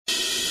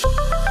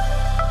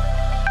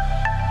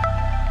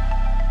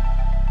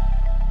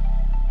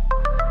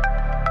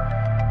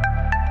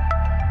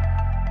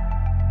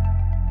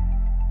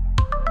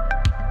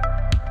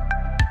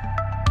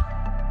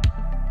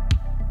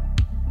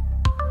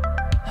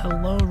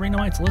Hello,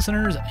 Renoites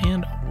listeners,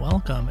 and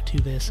welcome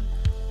to this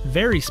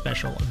very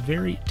special,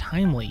 very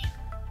timely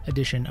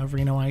edition of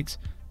Renoites.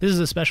 This is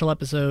a special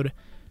episode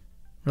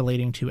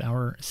relating to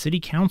our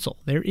city council.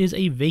 There is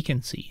a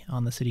vacancy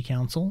on the city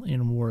council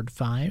in Ward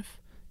 5.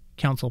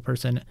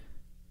 Councilperson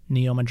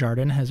Neoma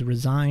Jardin has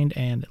resigned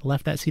and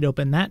left that seat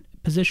open. That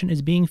position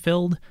is being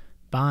filled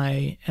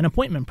by an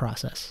appointment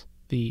process.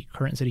 The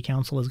current city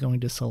council is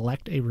going to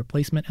select a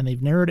replacement, and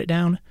they've narrowed it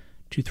down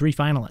to 3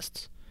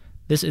 finalists.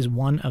 This is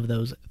one of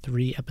those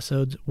 3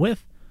 episodes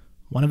with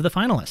one of the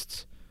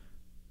finalists.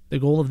 The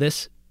goal of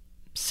this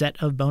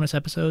set of bonus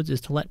episodes is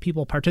to let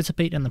people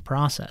participate in the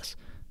process.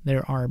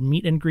 There are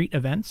meet and greet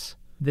events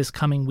this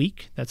coming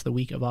week. That's the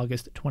week of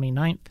August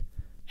 29th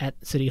at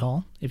City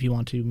Hall. If you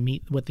want to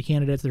meet with the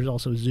candidates, there's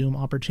also Zoom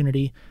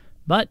opportunity.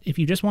 But if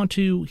you just want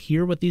to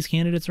hear what these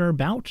candidates are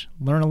about,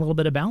 learn a little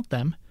bit about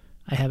them,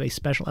 I have a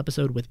special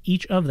episode with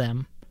each of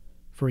them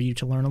for you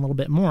to learn a little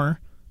bit more.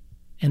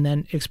 And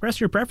then express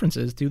your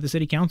preferences to the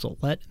city council.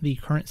 Let the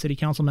current city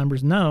council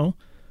members know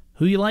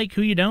who you like,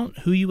 who you don't,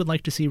 who you would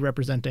like to see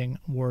representing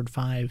Ward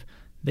 5.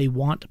 They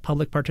want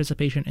public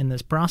participation in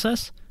this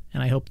process,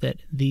 and I hope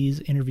that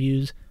these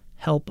interviews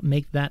help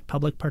make that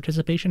public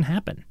participation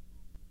happen.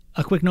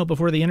 A quick note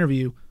before the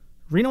interview,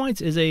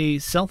 Renoites is a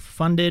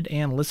self-funded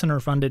and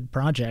listener-funded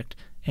project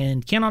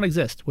and cannot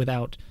exist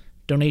without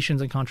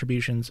donations and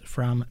contributions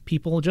from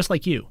people just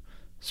like you.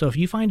 So if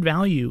you find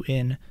value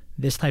in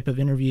this type of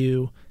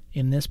interview,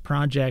 in this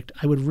project,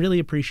 I would really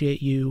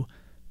appreciate you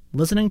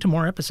listening to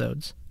more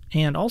episodes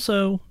and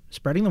also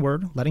spreading the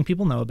word, letting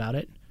people know about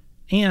it.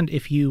 And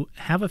if you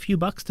have a few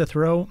bucks to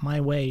throw my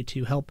way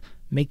to help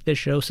make this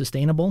show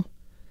sustainable,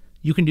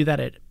 you can do that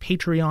at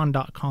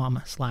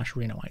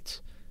patreon.com/Renoites.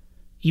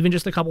 Even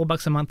just a couple of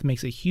bucks a month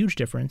makes a huge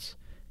difference.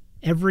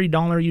 Every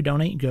dollar you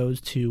donate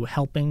goes to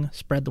helping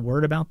spread the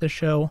word about this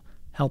show,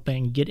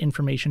 helping get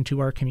information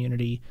to our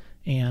community,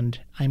 and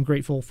I'm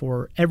grateful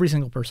for every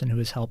single person who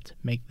has helped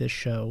make this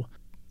show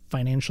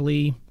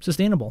financially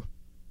sustainable,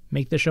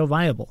 make this show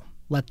viable,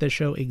 let this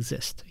show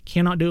exist. I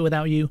cannot do it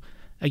without you.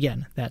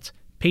 Again, that's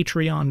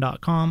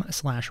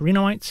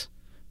patreon.com/Renoites.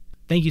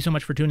 Thank you so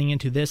much for tuning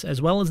into this,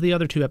 as well as the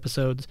other 2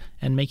 episodes,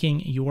 and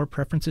making your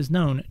preferences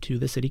known to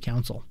the City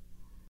Council.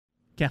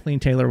 Kathleen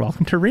Taylor,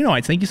 welcome to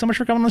Renoites. Thank you so much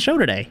for coming on the show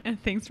today.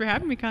 Thanks for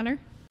having me, Connor.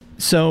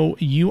 So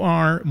you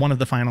are one of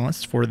the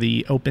finalists for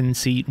the open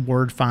seat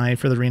Ward 5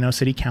 for the Reno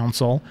City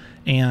Council.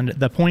 And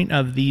the point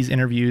of these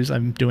interviews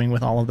I'm doing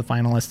with all of the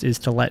finalists is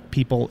to let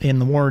people in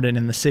the ward and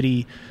in the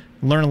city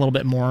learn a little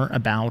bit more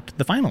about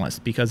the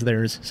finalists, because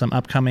there's some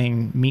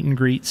upcoming meet and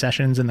greet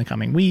sessions in the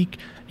coming week,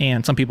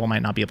 and some people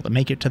might not be able to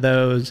make it to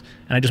those.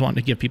 And I just want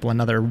to give people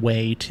another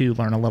way to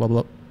learn a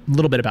little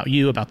bit about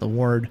you, about the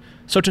ward.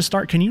 So to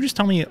start, can you just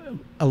tell me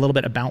a little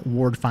bit about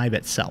Ward 5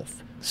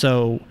 itself?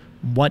 So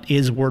what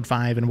is Ward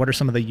 5, and what are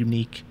some of the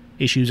unique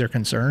issues or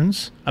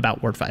concerns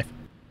about Ward 5?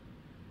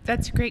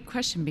 That's a great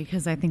question,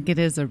 because I think it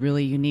is a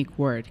really unique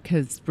ward,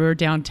 because we're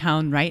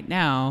downtown right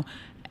now,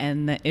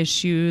 and the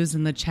issues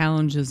and the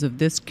challenges of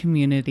this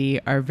community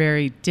are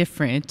very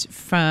different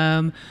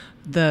from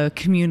the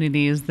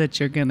communities that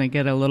you're going to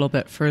get a little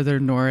bit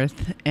further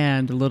north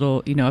and a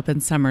little, up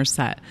in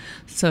Somerset.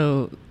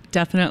 So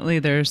definitely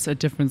there's a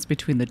difference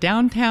between the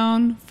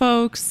downtown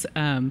folks,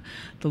 the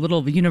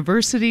little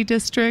university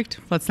district.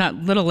 Well, it's not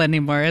little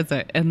anymore, is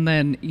it? And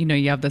then,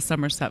 you have the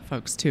Somerset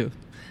folks too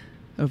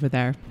over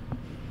there.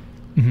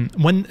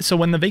 Mm-hmm.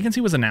 When the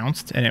vacancy was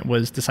announced and it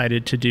was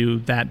decided to do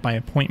that by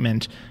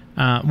appointment,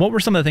 what were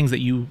some of the things that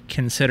you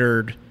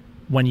considered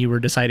when you were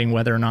deciding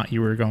whether or not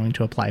you were going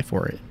to apply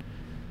for it?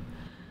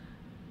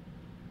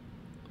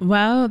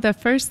 Well, the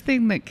first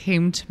thing that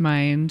came to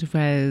mind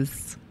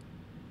was,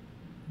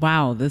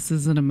 wow, this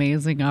is an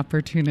amazing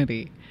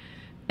opportunity.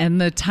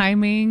 And the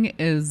timing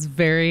is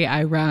very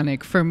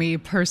ironic for me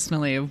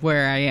personally of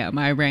where I am.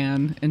 I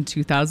ran in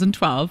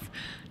 2012,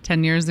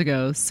 10 years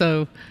ago.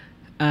 So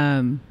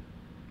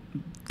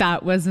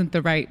that wasn't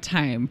the right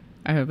time.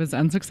 I was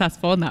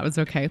unsuccessful, and that was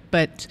okay.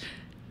 But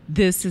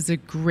this is a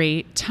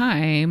great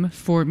time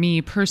for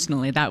me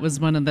personally. That was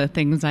one of the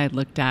things I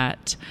looked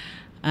at.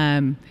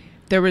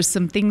 There were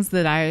some things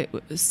that I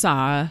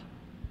saw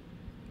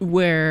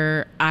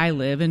where I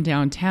live in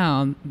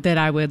downtown that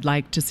I would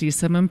like to see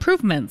some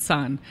improvements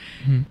on.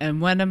 Mm-hmm. And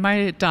one of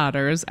my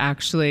daughters,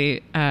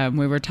 actually,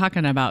 we were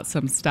talking about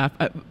some stuff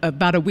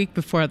about a week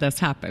before this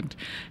happened.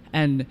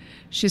 And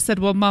she said,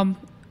 well, Mom,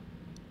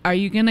 are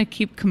you going to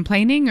keep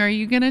complaining, or are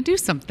you going to do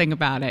something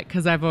about it?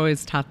 Because I've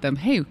always taught them,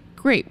 hey,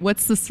 great,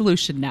 what's the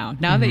solution now?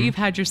 Now that you've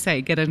had your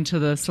say, get into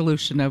the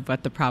solution of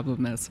what the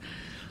problem is.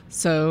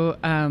 So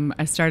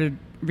I started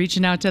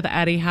reaching out to the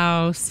Addy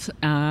House,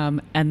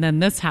 and then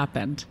this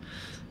happened.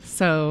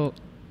 So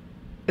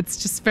it's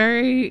just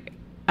very,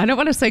 I don't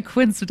want to say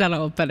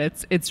coincidental, but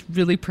it's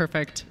really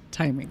perfect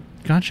timing.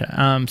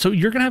 Gotcha. So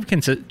you're going to have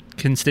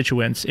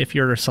constituents, if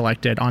you're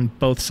selected, on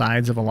both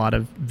sides of a lot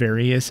of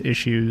various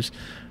issues.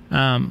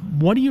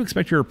 What do you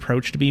expect your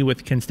approach to be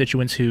with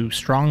constituents who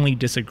strongly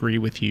disagree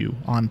with you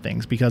on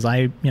things? Because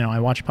I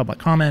watch public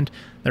comment.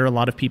 There are a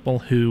lot of people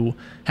who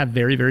have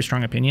very, very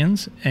strong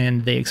opinions,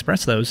 and they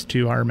express those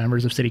to our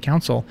members of city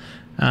council.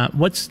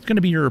 What's going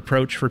to be your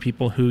approach for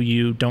people who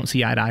you don't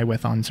see eye to eye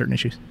with on certain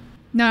issues?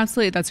 No,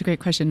 absolutely. That's a great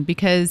question,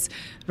 because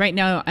right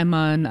now I'm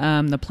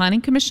on the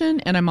Planning Commission,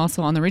 and I'm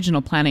also on the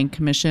Regional Planning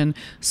Commission.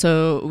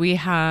 So we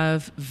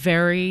have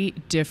very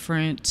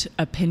different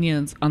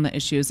opinions on the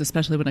issues,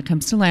 especially when it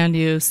comes to land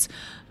use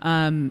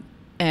and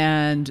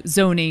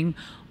zoning.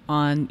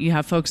 You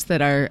have folks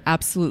that are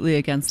absolutely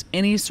against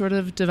any sort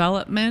of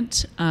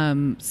development,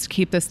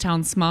 keep this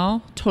town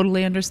small,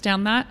 totally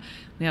understand that.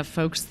 We have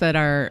folks that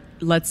are,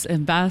 let's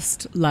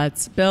invest,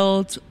 let's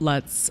build,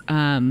 let's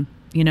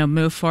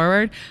move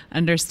forward.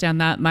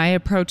 Understand that. My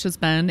approach has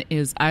been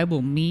I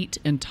will meet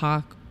and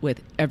talk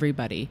with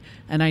everybody.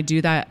 And I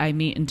do that. I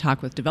meet and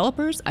talk with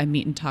developers. I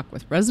meet and talk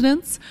with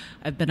residents.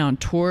 I've been on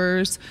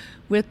tours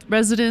with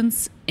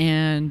residents.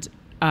 And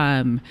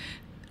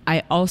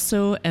I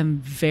also am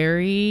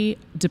very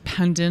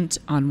dependent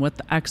on what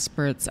the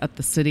experts at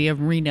the city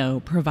of Reno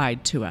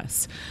provide to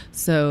us.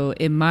 So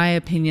in my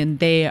opinion,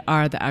 they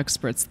are the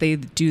experts. They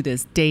do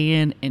this day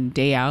in and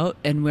day out.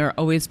 And we're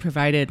always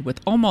provided with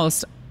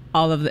almost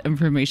all of the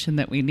information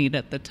that we need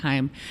at the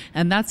time.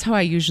 And that's how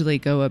I usually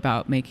go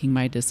about making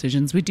my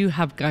decisions. We do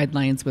have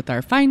guidelines with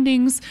our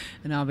findings,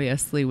 and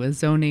obviously with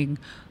zoning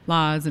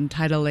laws and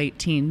Title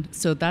 18.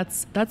 So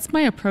that's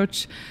my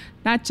approach,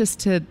 not just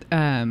to,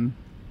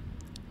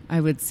 I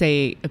would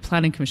say, a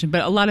planning commission,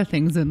 but a lot of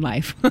things in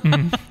life,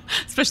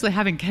 especially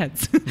having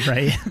kids.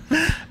 Right.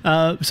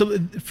 So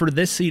for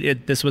this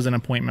seat, this was an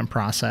appointment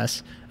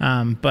process,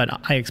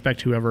 but I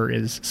expect whoever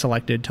is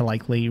selected to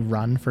likely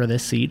run for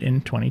this seat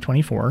in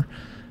 2024.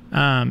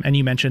 And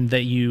you mentioned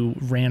that you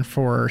ran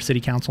for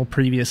city council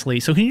previously.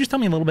 So can you just tell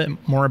me a little bit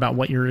more about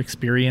what your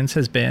experience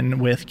has been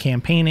with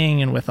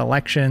campaigning and with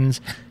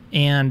elections,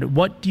 and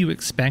what do you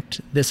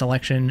expect this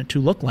election to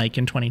look like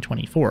in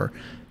 2024?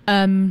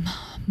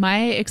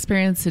 My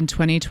experience in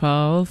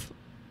 2012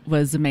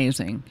 was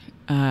amazing.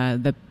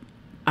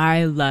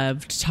 I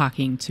loved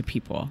talking to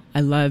people. I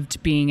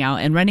loved being out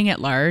and running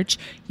at large.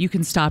 You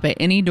can stop at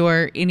any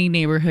door, any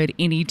neighborhood,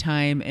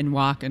 anytime, and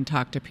walk and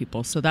talk to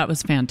people. So that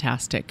was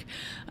fantastic.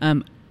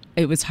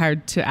 It was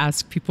hard to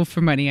ask people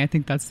for money. I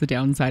think that's the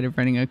downside of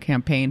running a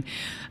campaign.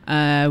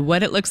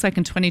 What it looks like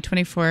in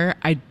 2024,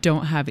 I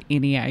don't have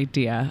any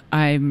idea.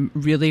 I'm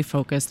really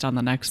focused on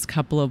the next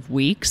couple of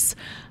weeks.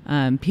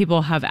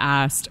 People have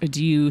asked,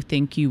 do you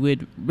think you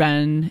would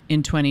run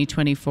in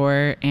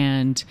 2024?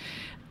 And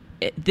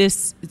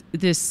this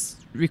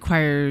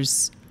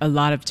requires a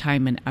lot of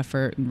time and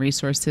effort and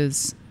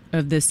resources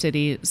of the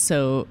city.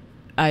 So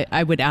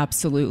I would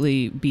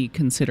absolutely be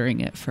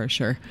considering it for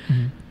sure.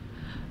 Mm-hmm.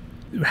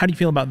 How do you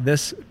feel about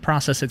this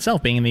process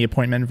itself, being in the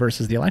appointment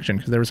versus the election?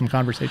 Because there was some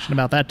conversation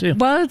about that too.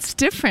 Well, it's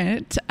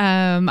different.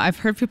 I've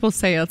heard people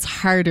say it's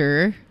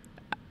harder.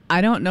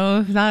 I don't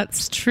know if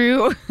that's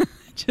true,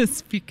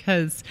 just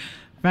because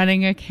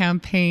running a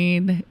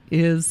campaign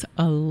is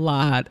a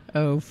lot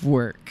of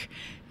work.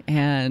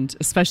 And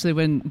especially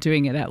when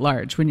doing it at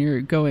large, when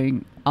you're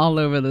going all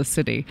over the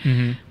city.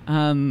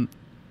 Mm-hmm.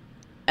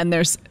 And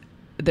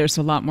there's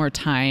a lot more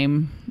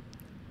time.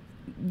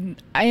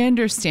 I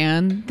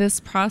understand this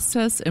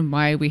process and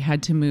why we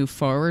had to move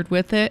forward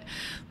with it.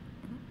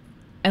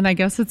 And I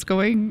guess it's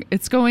going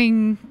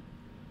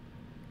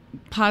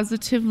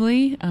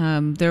positively.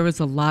 There was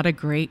a lot of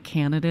great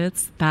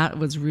candidates. That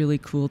was really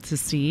cool to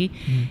see.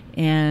 Mm-hmm.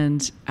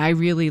 And I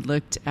really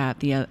looked at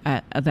the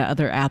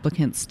other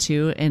applicants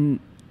too. And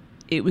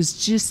it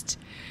was just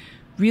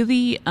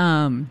really,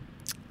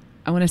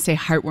 I want to say,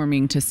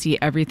 heartwarming to see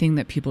everything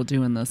that people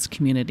do in this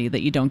community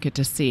that you don't get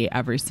to see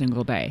every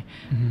single day.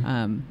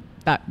 Mm-hmm.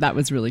 That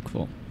was really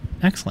cool.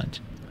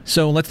 Excellent.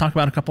 So let's talk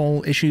about a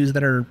couple issues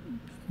that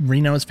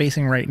Reno is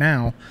facing right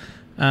now.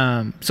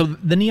 So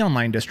the Neon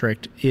Line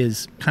District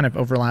is kind of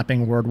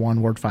overlapping Ward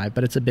 1, Ward 5,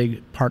 but it's a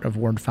big part of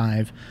Ward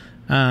 5.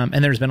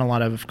 And there's been a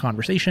lot of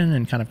conversation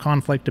and kind of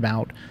conflict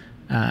about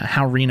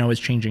how Reno is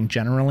changing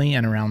generally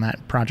and around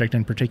that project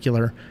in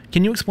particular.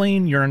 Can you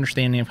explain your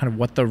understanding of kind of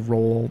what the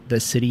role the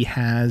city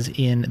has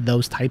in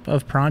those type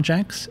of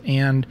projects?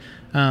 And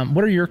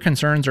what are your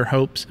concerns or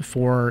hopes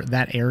for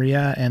that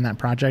area and that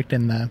project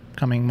in the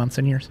coming months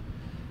and years?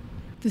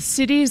 The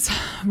city's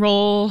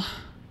role,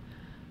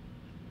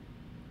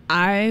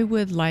 I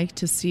would like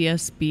to see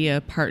us be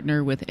a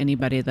partner with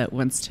anybody that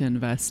wants to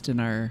invest in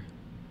our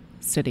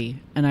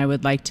city, and I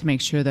would like to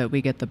make sure that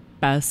we get the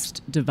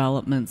best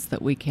developments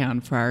that we can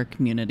for our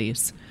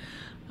communities.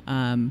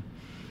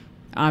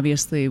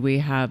 Obviously, we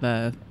have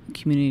a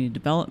community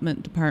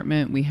development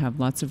department. We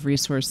have lots of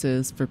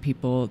resources for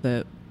people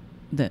that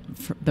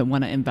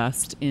want to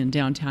invest in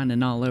downtown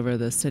and all over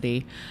the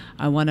city.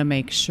 I want to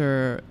make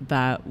sure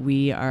that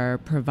we are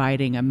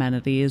providing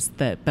amenities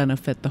that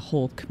benefit the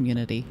whole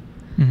community.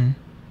 Mm-hmm.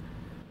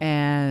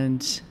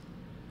 And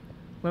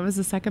What was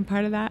the second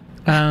part of that?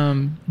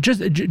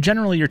 Just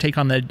generally your take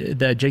on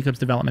the Jacobs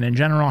development in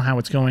general, how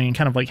it's going,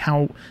 kind of like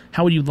how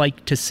would you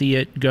like to see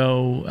it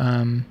go,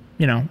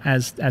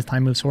 as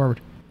time moves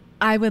forward?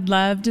 I would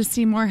love to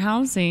see more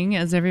housing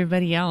as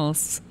everybody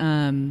else.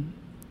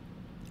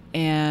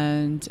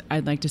 And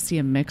I'd like to see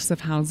a mix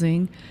of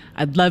housing.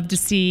 I'd love to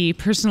see,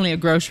 personally, a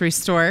grocery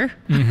store,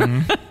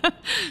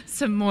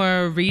 some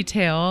more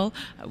retail.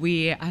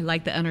 I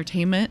like the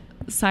entertainment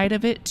side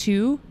of it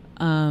too.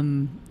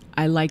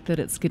 I like that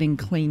it's getting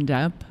cleaned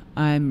up.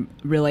 I'm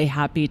really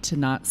happy to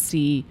not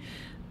see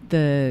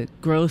the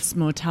gross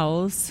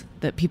motels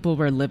that people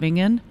were living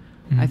in.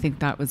 I think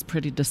that was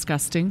pretty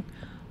disgusting.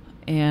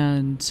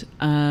 And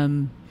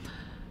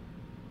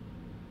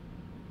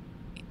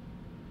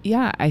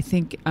I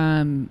think,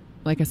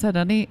 like I said,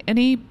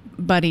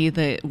 anybody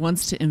that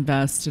wants to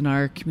invest in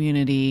our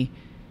community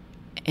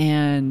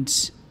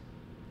and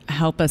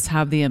help us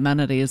have the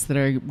amenities that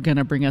are going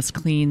to bring us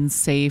clean,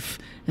 safe,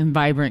 and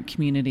vibrant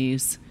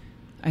communities,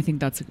 I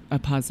think that's a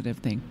positive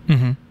thing.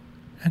 Mm-hmm.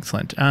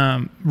 Excellent.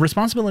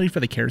 Responsibility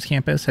for the CARES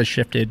campus has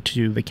shifted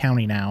to the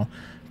county now,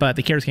 but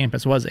the CARES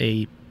campus was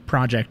a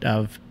project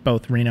of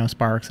both Reno,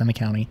 Sparks, and the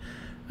county.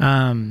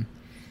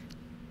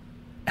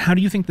 How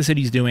do you think the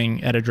city's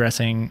doing at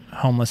addressing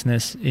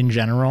homelessness in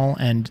general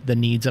and the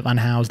needs of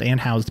unhoused and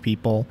housed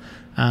people?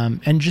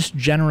 And just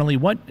generally,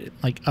 what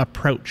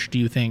approach do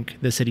you think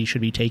the city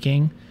should be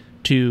taking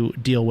to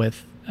deal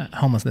with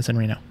homelessness in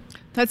Reno?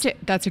 That's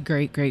a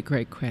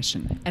great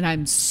question. And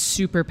I'm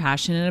super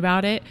passionate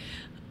about it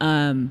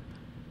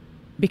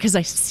because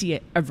I see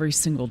it every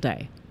single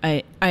day.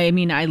 I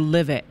mean, I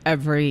live it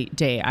every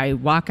day. I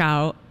walk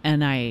out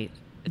and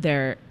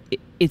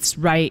it's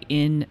right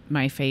in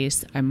my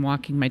face. I'm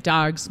walking my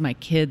dogs, my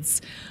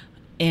kids,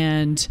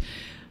 and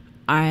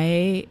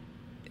I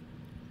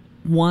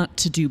want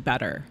to do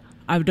better.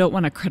 I don't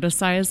want to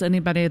criticize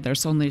anybody.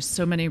 There's only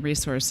so many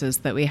resources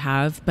that we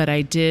have, but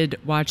I did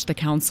watch the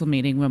council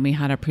meeting when we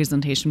had a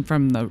presentation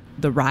from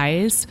the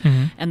RISE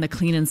and the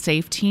Clean and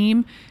Safe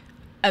team.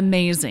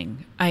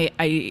 Amazing.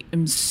 I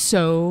am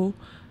so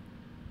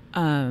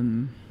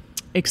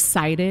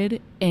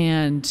excited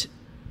and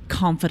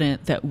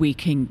confident that we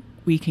can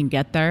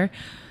get there.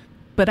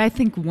 But I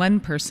think one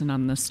person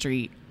on the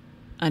street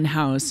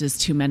unhoused is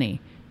too many.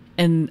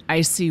 And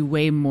I see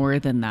way more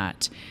than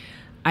that.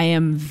 I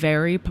am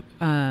very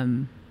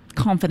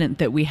confident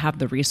that we have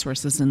the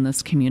resources in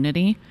this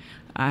community.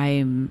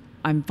 I'm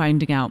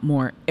finding out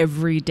more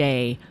every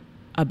day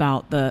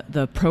about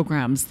the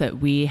programs that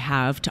we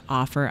have to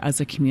offer as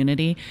a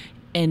community,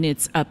 and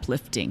it's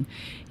uplifting.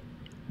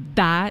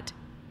 That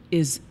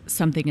is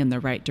something in the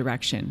right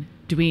direction.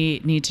 Do we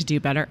need to do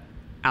better?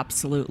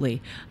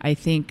 Absolutely. I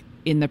think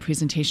in the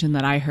presentation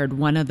that I heard,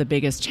 one of the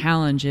biggest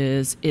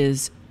challenges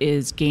is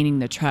gaining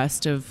the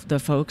trust of the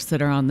folks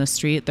that are on the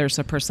street. There's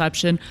a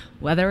perception,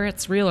 whether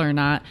it's real or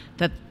not,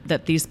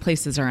 that these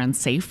places are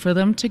unsafe for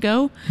them to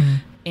go. Mm-hmm.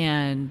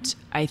 And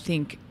I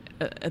think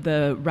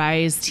the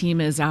RISE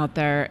team is out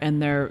there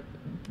and they're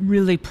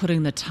really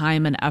putting the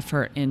time and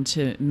effort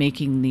into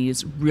making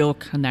these real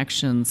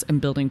connections and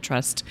building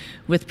trust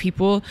with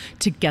people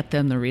to get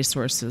them the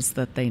resources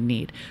that they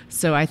need.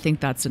 So I think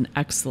that's an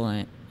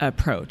excellent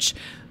approach.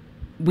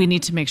 We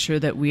need to make sure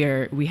that we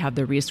have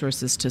the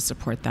resources to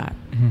support that.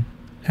 Mm-hmm.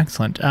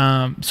 Excellent.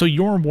 So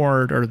your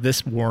ward, or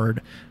this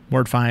ward,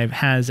 Ward 5,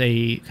 has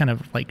a kind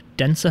of like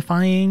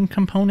densifying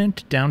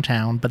component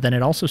downtown, but then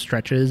it also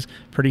stretches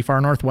pretty far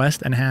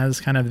northwest and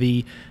has kind of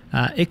the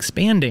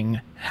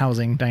expanding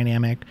housing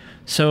dynamic.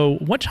 So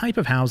what type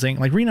of housing,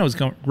 like Reno is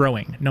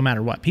growing no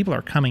matter what. People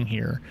are coming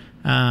here.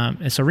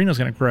 And so Reno's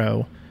going to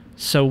grow.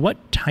 So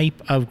what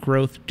type of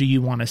growth do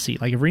you want to see?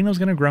 Like if Reno's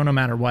going to grow no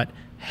matter what,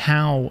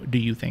 how do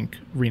you think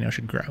Reno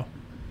should grow?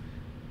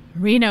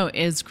 Reno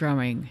is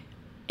growing,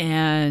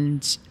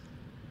 and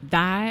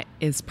that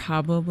is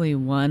probably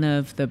one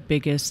of the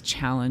biggest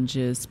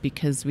challenges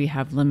because we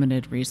have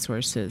limited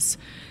resources.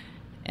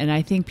 And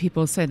I think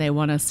people say they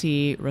want to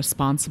see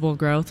responsible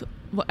growth.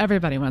 Well,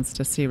 everybody wants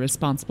to see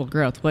responsible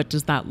growth. What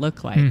does that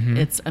look like? Mm-hmm.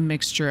 It's a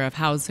mixture of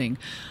housing.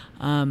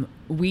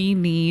 We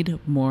need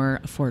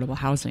more affordable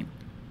housing.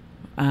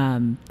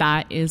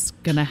 That is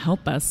going to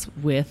help us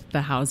with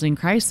the housing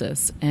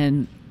crisis.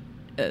 And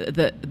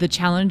the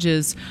challenge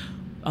is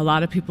a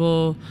lot of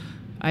people,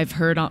 I've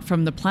heard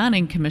from the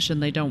Planning Commission,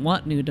 they don't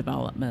want new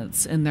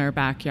developments in their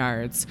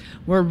backyards.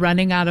 We're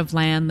running out of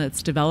land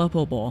that's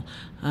developable.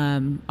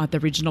 At the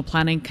Regional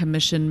Planning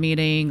Commission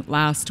meeting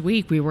last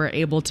week, we were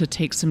able to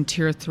take some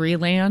Tier 3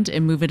 land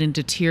and move it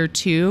into Tier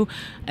 2.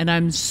 And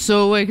I'm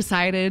so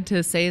excited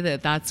to say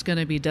that that's going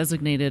to be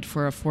designated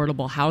for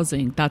affordable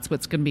housing. That's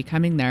what's going to be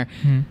coming there.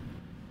 Mm-hmm.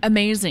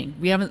 Amazing.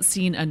 We haven't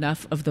seen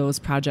enough of those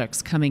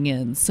projects coming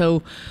in.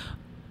 So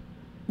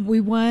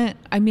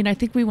I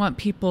think we want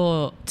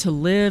people to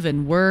live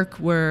and work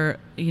live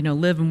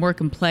and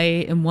work and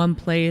play in one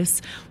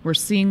place. We're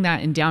seeing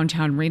that in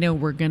downtown Reno.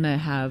 We're going to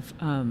have,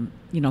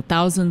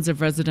 thousands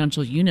of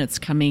residential units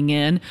coming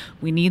in.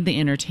 We need the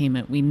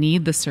entertainment. We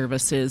need the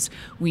services.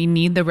 We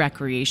need the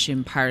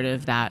recreation part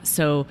of that.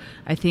 So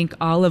I think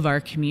all of our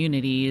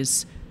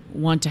communities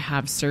want to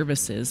have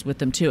services with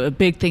them too. A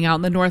big thing out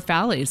in the North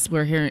Valleys,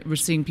 we're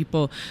seeing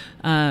people,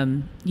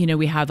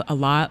 we have a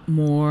lot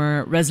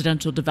more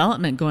residential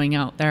development going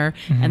out there,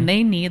 and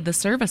they need the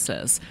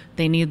services.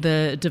 They need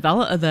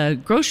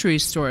the grocery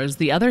stores,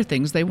 the other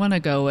things. They want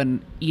to go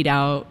and eat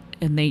out,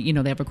 and they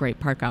have a great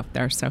park out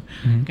there. So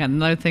again,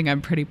 another thing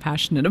I'm pretty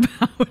passionate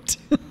about.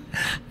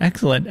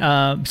 Excellent.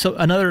 So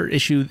another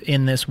issue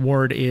in this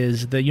ward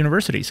is the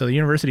university. So the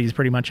university is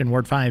pretty much in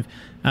Ward 5,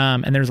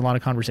 and there's a lot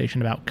of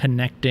conversation about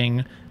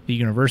connecting the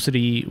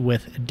university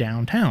with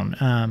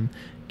downtown.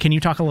 Can you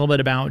talk a little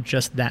bit about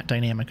just that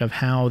dynamic of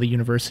how the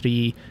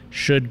university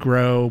should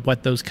grow,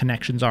 what those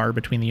connections are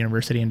between the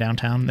university and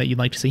downtown that you'd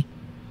like to see?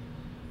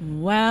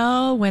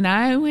 Well, when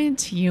I went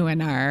to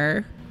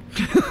UNR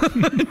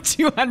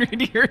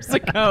 200 years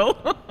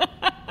ago,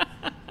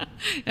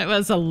 it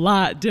was a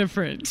lot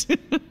different.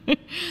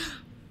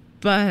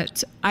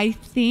 But I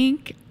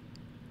think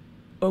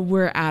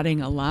we're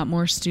adding a lot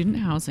more student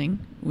housing,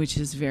 which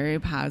is very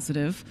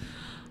positive.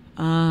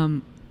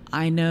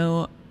 I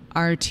know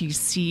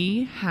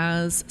RTC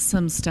has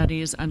some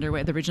studies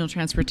underway. The Regional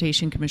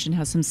Transportation Commission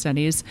has some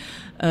studies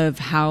of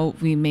how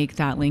we make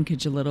that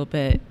linkage a little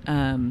bit,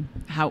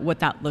 what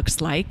that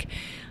looks like.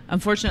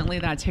 Unfortunately,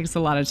 that takes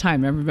a lot of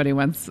time. Everybody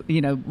wants,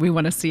 we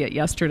want to see it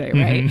yesterday,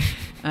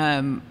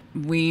 right?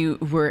 We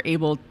were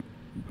able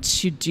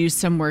to do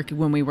some work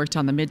when we worked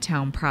on the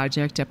Midtown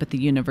project up at the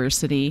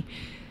university.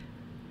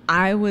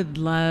 I would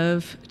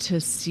love to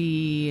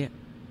see,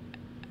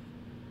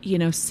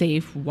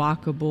 safe,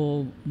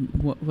 walkable,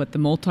 what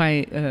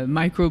the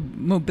micro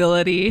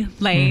mobility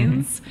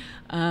lanes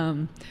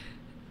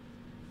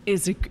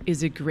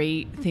is a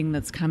great thing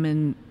that's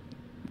coming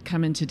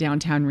to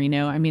downtown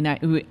Reno. I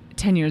mean,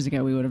 10 years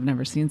ago, we would have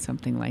never seen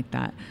something like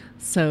that.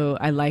 So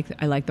I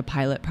like the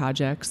pilot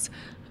projects.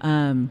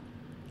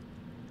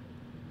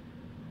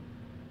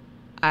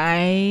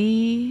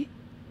 I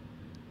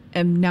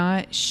am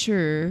not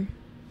sure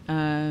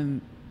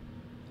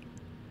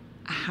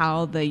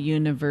how the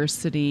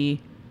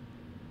university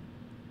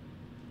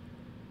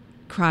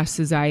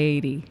crosses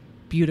I-80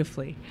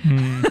 beautifully.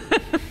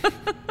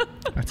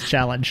 That's a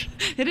challenge.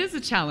 It is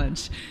a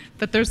challenge,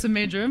 but there's some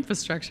major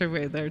infrastructure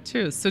way there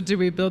too. So do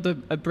we build a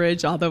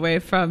bridge all the way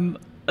from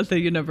the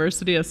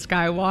university, a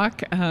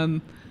skywalk?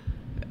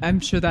 I'm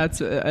sure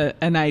that's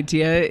an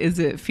idea. Is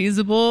it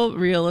feasible,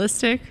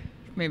 realistic?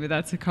 Maybe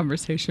that's a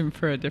conversation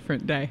for a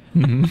different day.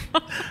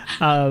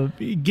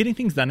 Getting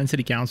things done in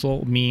city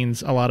council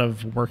means a lot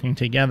of working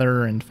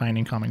together and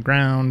finding common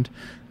ground.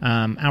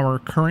 Our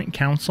current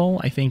council,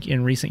 I think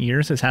in recent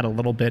years, has had a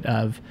little bit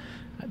of,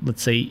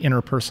 let's say,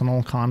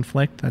 interpersonal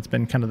conflict. That's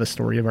been kind of the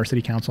story of our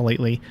city council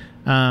lately.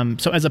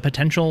 So as a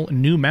potential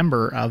new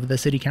member of the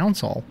city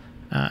council,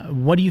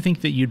 what do you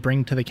think that you'd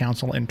bring to the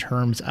council in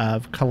terms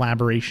of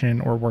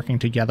collaboration or working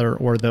together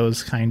or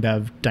those kind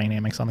of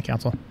dynamics on the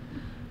council?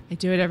 I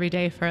do it every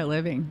day for a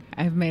living.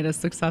 I've made a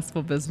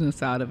successful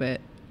business out of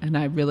it, and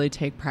I really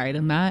take pride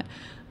in that.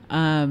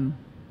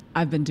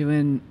 I've been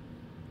doing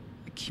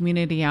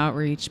community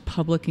outreach,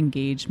 public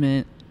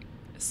engagement,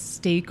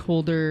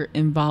 stakeholder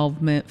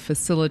involvement,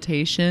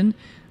 facilitation.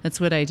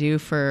 That's what I do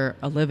for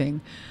a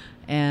living,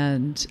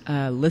 and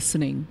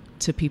listening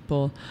to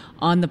people.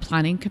 On the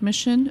Planning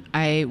Commission,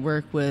 I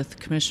work with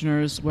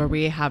commissioners where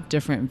we have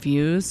different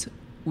views.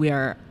 We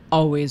are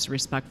always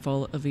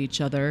respectful of each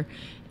other,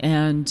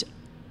 and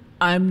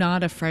I'm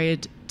not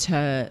afraid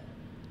to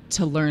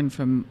learn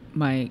from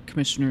my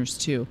commissioners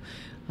too.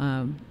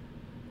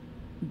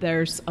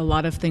 There's a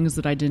lot of things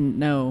that I didn't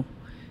know,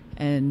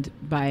 and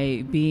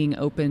by being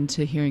open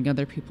to hearing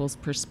other people's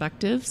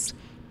perspectives,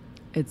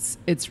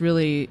 it's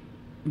really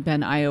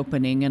been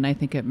eye-opening, and I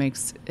think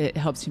it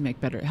helps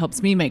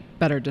me make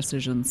better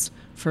decisions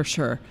for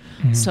sure.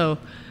 So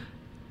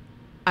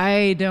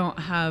I don't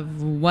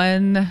have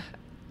one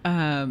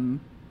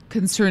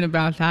concern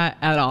about that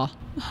at all.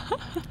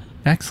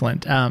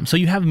 Excellent. So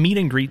you have meet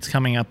and greets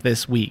coming up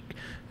this week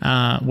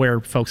where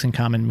folks can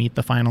come and meet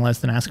the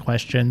finalists and ask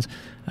questions.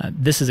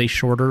 This is a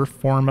shorter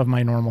form of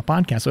my normal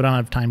podcast, so I don't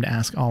have time to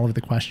ask all of the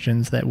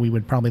questions that we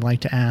would probably like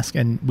to ask,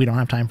 and we don't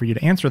have time for you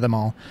to answer them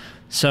all.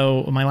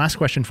 So my last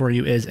question for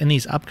you is, in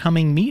these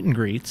upcoming meet and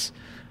greets,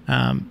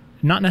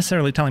 not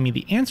necessarily telling me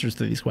the answers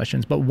to these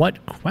questions, but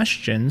what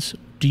questions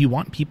do you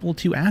want people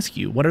to ask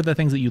you? What are the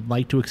things that you'd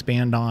like to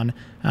expand on?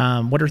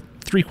 What are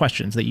 3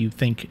 questions that you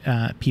think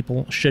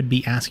people should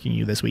be asking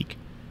you this week?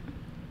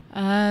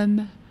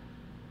 I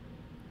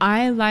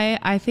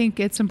think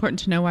it's important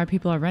to know why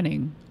people are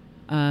running.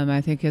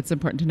 I think it's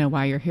important to know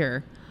why you're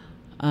here.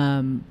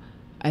 I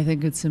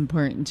think it's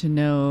important to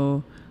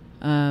know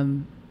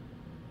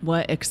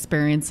what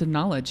experience and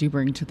knowledge you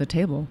bring to the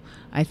table.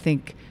 I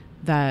think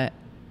that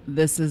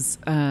this is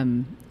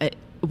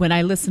when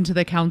I listen to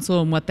the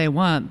council and what they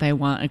want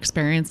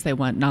experience, they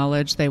want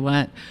knowledge, they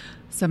want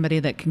somebody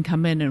that can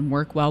come in and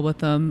work well with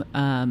them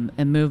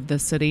and move the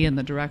city in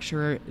the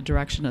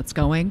direction it's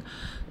going.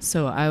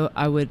 So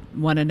I would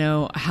want to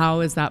know, how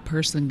is that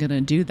person going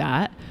to do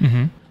that?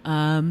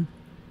 Mm-hmm.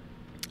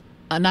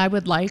 And I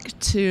would like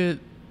to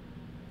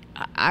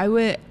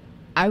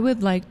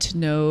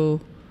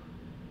know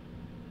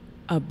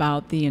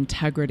about the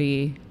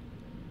integrity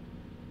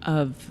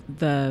of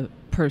the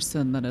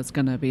person that is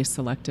going to be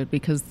selected,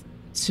 because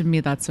to me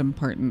that's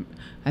important.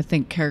 I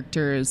think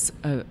character is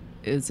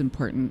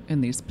important in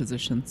these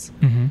positions.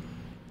 Mm-hmm.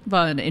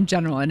 Well, in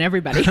general, and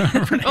everybody.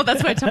 Right. Oh,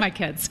 that's what I tell my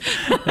kids.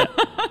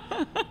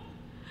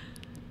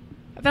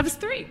 That was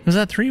 3. Was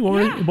that 3?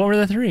 What were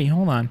the 3?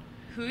 Hold on.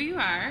 Who you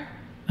are.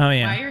 Oh,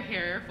 yeah. Why you're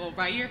here. Well,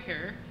 why you're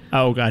here.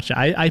 Oh, gotcha.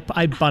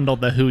 I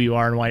bundled the who you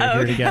are and why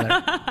you're here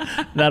together.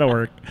 That'll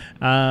work.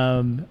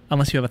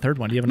 Unless you have a third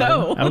one. Do you have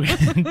another one?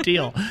 Okay,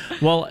 deal.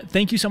 Well,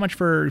 thank you so much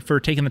for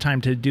taking the time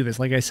to do this.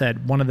 Like I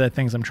said, one of the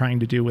things I'm trying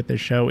to do with this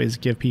show is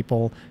give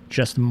people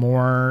just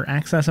more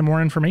access and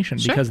more information,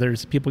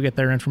 because people get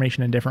their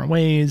information in different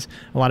ways.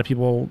 A lot of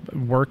people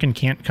work and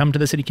can't come to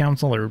the city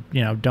council, or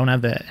don't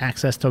have the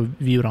access to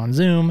view it on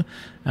Zoom.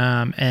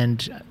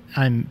 And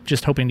I'm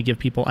just hoping to give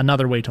people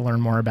another way to learn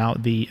more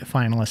about the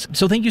finalists.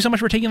 So thank you so much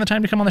for taking the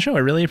time to come on the show. I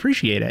really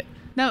appreciate it.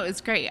 No, it's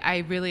great.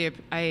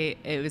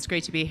 It was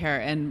great to be here.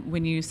 And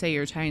when you say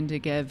you're trying to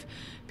give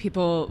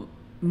people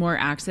more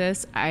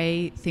access,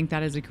 I think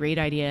that is a great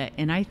idea.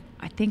 And I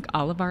think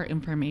all of our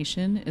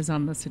information is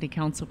on the city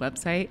council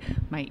website.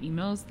 My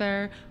email's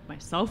there, my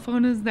cell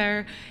phone is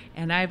there,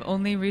 and I've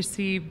only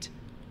received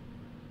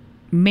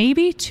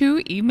maybe 2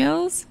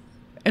 emails,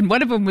 and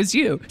one of them was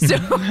you. So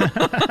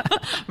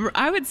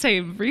I would say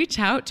reach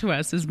out to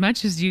us as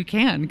much as you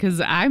can, because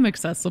I'm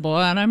accessible,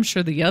 and I'm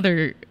sure the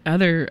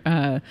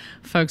other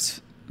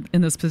folks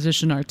in this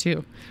position are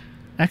too.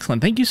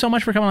 Excellent. Thank you so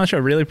much for coming on the show.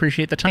 Really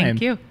appreciate the time.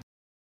 Thank you.